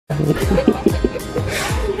I'm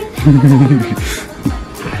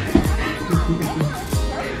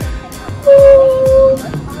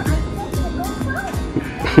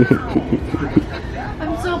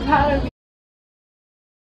so proud of you.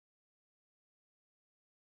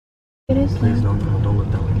 Please don't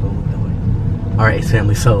look that way. Don't look that way. Alright,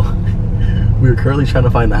 family, so we're currently trying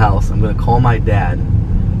to find the house. I'm gonna call my dad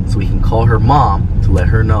so we can call her mom to let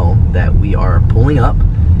her know that we are pulling up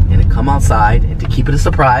and to come outside and to keep it a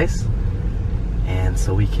surprise. And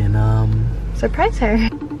so we can Surprise her.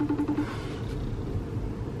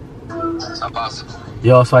 It's not possible.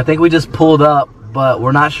 Yo, so I think we just pulled up, but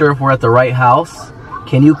we're not sure if we're at the right house.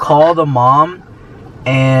 Can you call the mom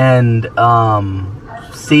and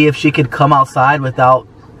see if she could come outside without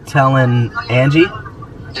telling Angie?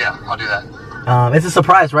 Yeah, I'll do that. It's a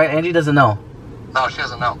surprise, right? Angie doesn't know. No, she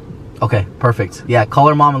doesn't know. Okay, perfect. Yeah, call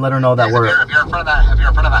her mom and let her know that If we're... you're in front of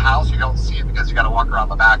the house, you don't see it because you got to walk around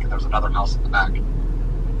the back, and there's another house in the back.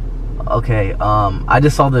 Okay, I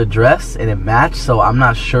just saw the address and it matched, so I'm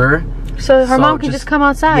not sure. So her mom can just come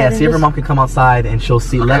outside. Yeah, see if her mom can come outside and she'll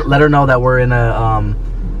see. Okay. Let her know that we're in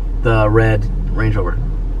the red Range Rover.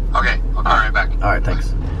 Okay, I'll be right back. All right,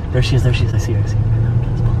 thanks. There she is. I see her.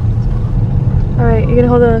 All right, you're gonna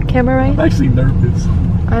hold the camera, Ryan? I'm actually nervous.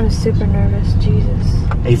 I'm super nervous. Jesus.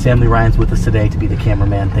 Ace Family, Ryan's with us today to be the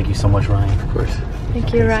cameraman. Thank you so much, Ryan. Of course.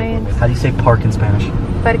 Thank you, Ryan. How do you say park in Spanish?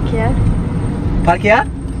 Parquear. Parquear?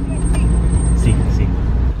 See.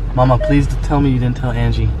 Mama, please tell me you didn't tell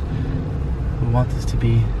Angie. We want this to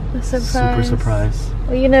be A surprise. super surprise.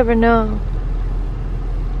 Well, you never know.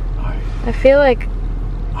 All right. I feel like.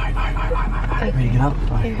 All right. Ready to get up?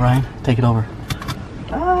 All right, Ryan, take it over.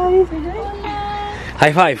 Hi.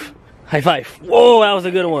 High five. High five. Whoa, that was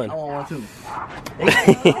a good one. I want one too.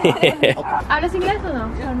 ¿Hablas inglés o no?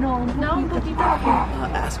 No, un poquito.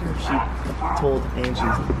 Ask her if she told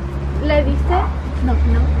Angie. ¿Le diste? No.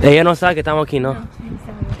 Ella no sabe que estamos aquí, ¿no?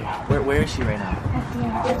 Where is she right now?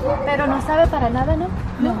 Pero no sabe para nada, ¿no?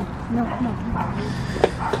 No.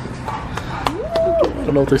 I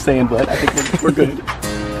don't know what they're saying, but I think we're good.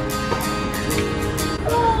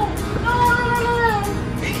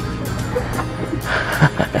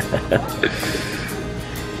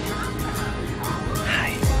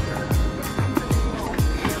 Hi.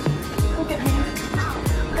 Look at me.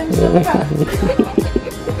 I'm so proud.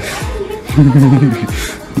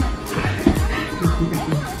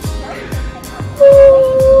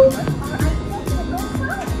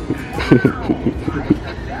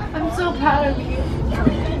 I'm so proud of you.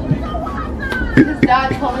 His dad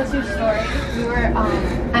told us your story. We were,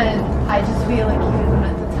 and I just feel like he was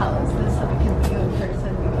meant to tell us this so we can be you in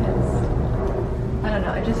person because, I don't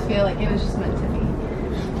know, I just feel like it was just meant to be.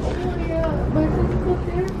 Oh yeah, my physical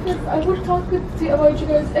therapist, I would talk about you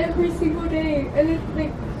guys every single day, and it's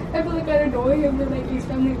like, I feel like I annoy him with like Ace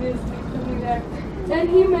Family this, Ace Family that. And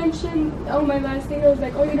he mentioned on my last thing, I was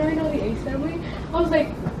like, oh, you already know the Ace Family? I was like,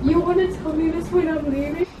 you want to tell me this when I'm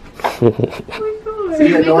leaving? Oh my god. So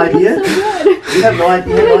you had no idea? So good. You have no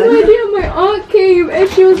idea? I had no idea. My aunt came and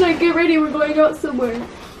she was like, get ready, we're going out somewhere.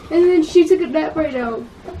 And then she took a nap right now.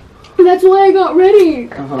 And that's why I got ready.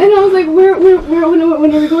 And I was like, when are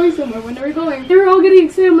we going somewhere? When are we going? They were all getting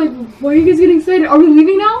excited. I'm like, why are you guys getting excited? Are we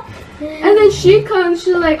leaving now? And then she comes,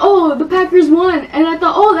 she's like, oh, the Packers won. And I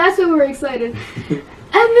thought, oh, that's why we were excited. And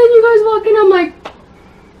then you guys walk in, I'm like,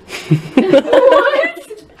 what?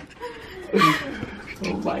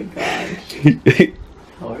 Oh my gosh.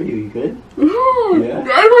 How are you? You good? Yeah.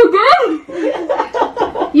 I look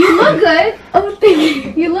good. You look good. Oh, thank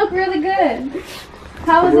you. You look really good.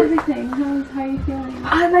 How was everything? How are you feeling?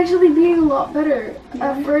 I'm actually being a lot better.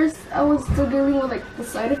 At first, I was still dealing with like the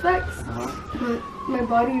side effects, but my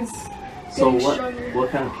body's So getting stronger. what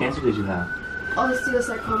kind of cancer did you have?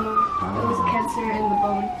 Osteosarcoma. It was a cancer in the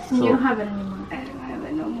bone. You don't have it anymore. I don't have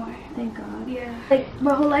it no more. Thank God. Yeah. Like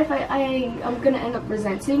my whole life, I'm gonna end up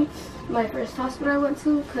resenting my first hospital I went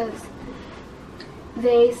to because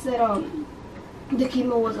they said the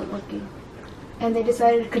chemo wasn't working, and they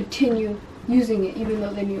decided to continue using it even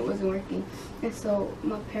though they knew it wasn't working. And so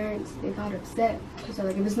my parents, they got upset because they're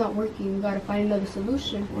like, if it's not working, we gotta find another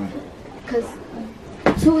solution. Because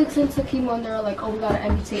 2 weeks into chemo, and they're like, oh, we gotta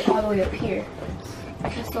amputate all the way up here.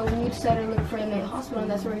 And so we decided to look for another hospital, and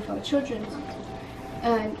that's where we found Children's.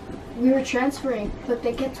 And we were transferring, but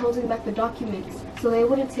they kept holding back the documents. So they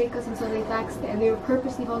wouldn't take us until they faxed it, and they were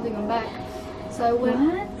purposely holding them back. So I went,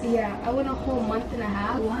 I went a whole month and a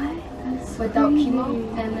half without chemo,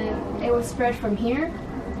 and then it was spread from here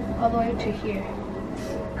all the way to here.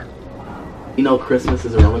 You know Christmas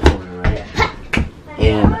is around the corner, right?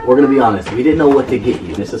 And we're gonna be honest, we didn't know what to get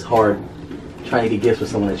you. This is hard trying to get gifts for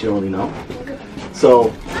someone that you don't really know.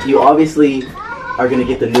 So you obviously are gonna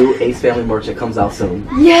get the new Ace Family merch that comes out soon.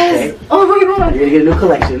 Yes. Okay? Oh my god. You're gonna get a new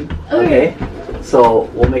collection. Okay. So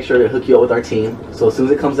we'll make sure to hook you up with our team. So as soon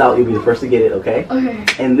as it comes out, you'll be the first to get it. Okay. Okay.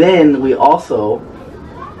 And then we also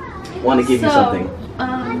want to give you something.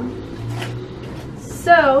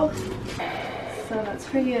 So that's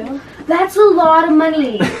for you. That's a lot of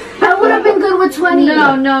money. I would have been good with 20.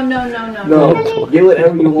 No. No, get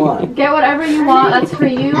whatever you want. Get whatever you want. That's for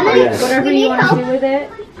you. Yes. Whatever you want to do with it.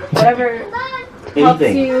 Whatever helps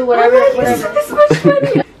Anything. you. Whatever. This much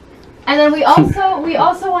money. And then we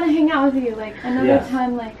also want to hang out with you, like another Yeah.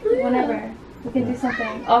 time, like whenever we can do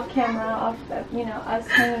something off camera, us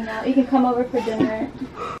hanging out. You can come over for dinner.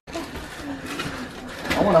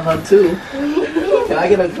 I want a hug too. Can we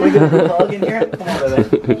get a group hug in here? Come on,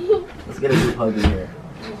 baby. Let's get a group hug in here.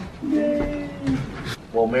 Yay.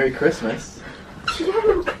 Well, Merry Christmas.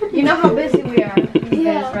 You know how busy we are these days,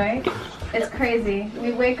 Yeah. right? It's crazy.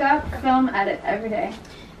 We wake up, film, edit every day.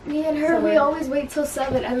 Me and her, So we we're- always wait till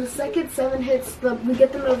 7, and the second 7 hits, we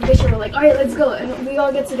get the notification. We're like, all right, let's go, and we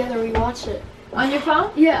all get together. We watch it. On your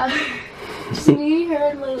phone? Yeah, just me, her,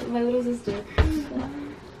 and my little sister.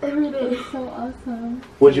 Every day. So awesome.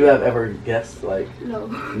 Would you have ever guessed, like, No.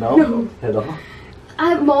 no? At all?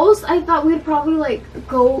 At most, I thought we'd probably like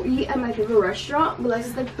go eat at my favorite restaurant, but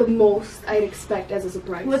that's like the most I'd expect as a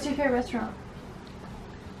surprise. What's your favorite restaurant?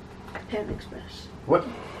 Panda Express? What?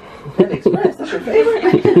 Panda Express, that's your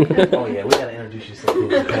favorite? Oh yeah, we gotta introduce you to some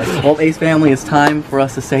food. Okay? Well, Ace Family, it's time for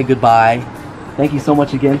us to say goodbye. Thank you so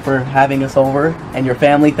much again for having us over. And your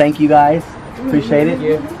family, thank you guys. Appreciate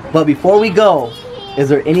it. But before we go, is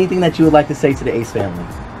there anything that you would like to say to the Ace Family?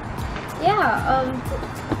 Yeah,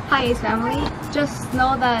 hi Ace family. Just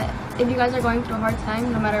know that if you guys are going through a hard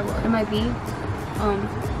time, no matter what it might be,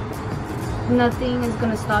 nothing is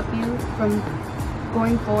gonna stop you from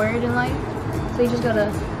going forward in life. So you just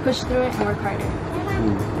gotta push through it and work harder.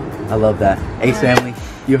 I love that. Ace Family,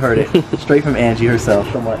 you heard it. Straight from Angie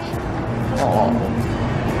herself. So much. Aww.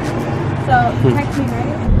 So, text me,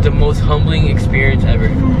 right? The most humbling experience ever.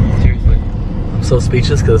 Seriously. I'm so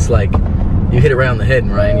speechless because, like, you hit it right on the head,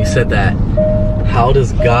 Ryan. You said that. How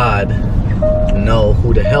does God know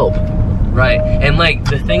who to help? Right. And like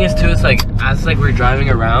the thing is too, it's like as like we're driving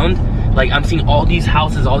around, like I'm seeing all these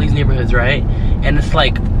houses, all these neighborhoods, right? And it's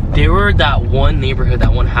like there were that one neighborhood,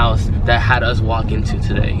 that one house that had us walk into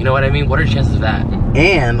today. You know what I mean? What are the chances of that?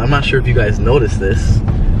 And I'm not sure if you guys noticed this,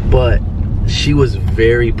 but she was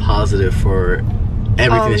very positive for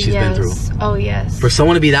everything that she's been through. Oh yes. For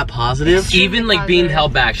someone to be that positive, Even like being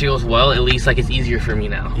held back, she goes, well, at least like it's easier for me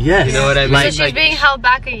now. yes. You know what I mean? Like, It's She's like, being held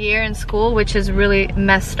back a year in school, which is really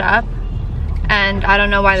messed up. And I don't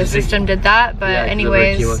know why the She's like- system did that, but yeah, 'cause of her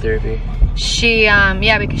anyways, chemotherapy. she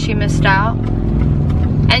yeah, because she missed out.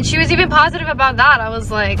 And she was even positive about that. I was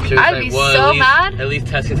like, She was I'd like, be well, so at least, mad. At least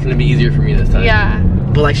testing's gonna be easier for me this time. Yeah.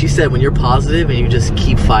 but like she said, when you're positive and you just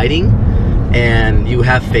keep fighting and you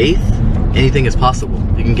have faith, anything is possible.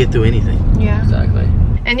 You can get through anything. Yeah. Exactly.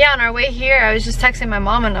 And yeah, on our way here, I was just texting my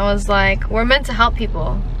mom and I was like, we're meant to help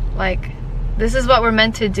people. Like, this is what we're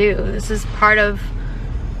meant to do. This is part of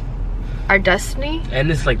our destiny. And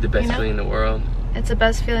it's like the best You know? feeling in the world. It's the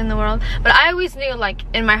best feeling in the world. But I always knew, like,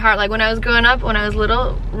 in my heart, like when I was growing up, when I was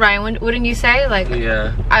little, Ryan, wouldn't you say? Like,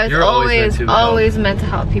 Yeah. I was You're always meant to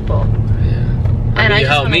help people. Yeah. And I you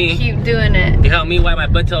just helped want to me. keep doing it. You helped me wipe my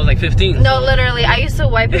butt till I was like 15. No, literally, I used to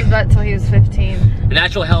wipe his butt till he was 15. A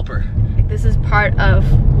natural helper. Like, this is part of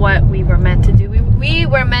what we were meant to do. We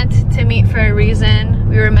were meant to meet for a reason.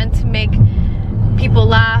 We were meant to make people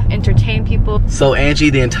laugh, entertain people. So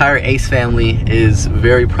Angie, the entire Ace family is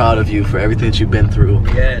very proud of you for everything that you've been through.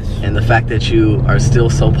 Yes. And the fact that you are still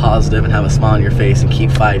so positive and have a smile on your face and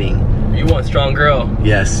keep fighting. You want a strong girl.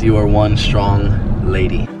 Yes, you are one strong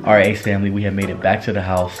lady. All right, Ace family, we have made it back to the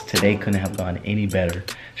house. Today couldn't have gone any better.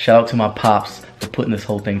 Shout out to my pops for putting this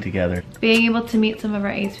whole thing together. Being able to meet some of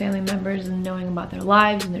our Ace family members and knowing about their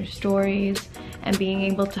lives and their stories and being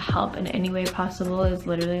able to help in any way possible is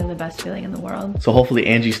literally the best feeling in the world. So hopefully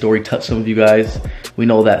Angie's story touched some of you guys. We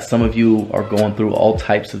know that some of you are going through all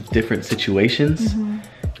types of different situations.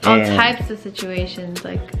 All And- types of situations,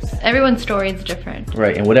 like everyone's story is different.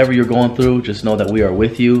 Right, and whatever you're going through, just know that we are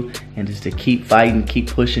with you, and just to keep fighting, keep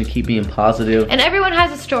pushing, keep being positive. And everyone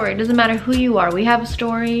has a story. It doesn't matter who you are. We have a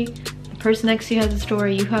story. The person next to you has a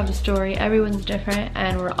story. You have a story. Everyone's different,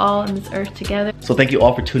 and we're all on this earth together. So thank you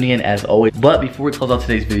all for tuning in as always. But before we close out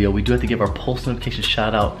today's video, we do have to give our post notification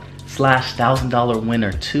shout out / $1,000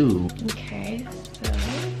 winner to, Okay, so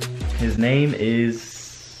his name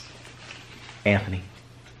is Anthony.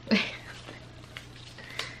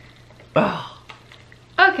 Oh,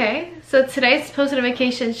 Okay, so today's post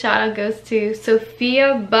notification shout out goes to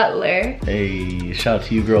Sophia Butler. Hey, shout out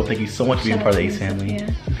to you, girl. Thank you so much for being part of the Ace family.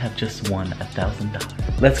 You have just won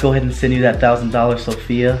 $1,000. Let's go ahead and send you that $1,000,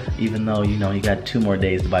 Sophia. Even though you know you got 2 more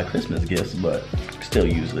days to buy Christmas gifts, but still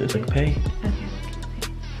use this. Click pay. Okay.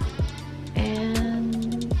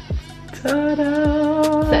 And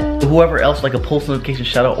Ta-da! Whoever else would like a post notification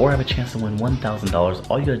shout out or have a chance to win $1,000,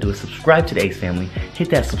 all you gotta do is subscribe to the Ace family, hit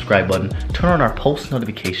that subscribe button, turn on our post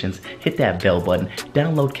notifications, hit that bell button,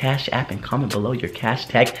 download Cash App, and comment below your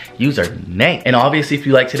hashtag username. And obviously, if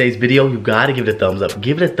you like today's video, you gotta give it a thumbs up.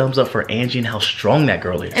 Give it a thumbs up for Angie and how strong that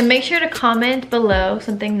girl is. And make sure to comment below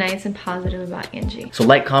something nice and positive about Angie. So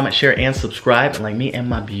like, comment, share, and subscribe. And like me and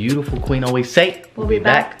my beautiful queen always say, we'll be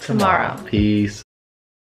back tomorrow. Peace.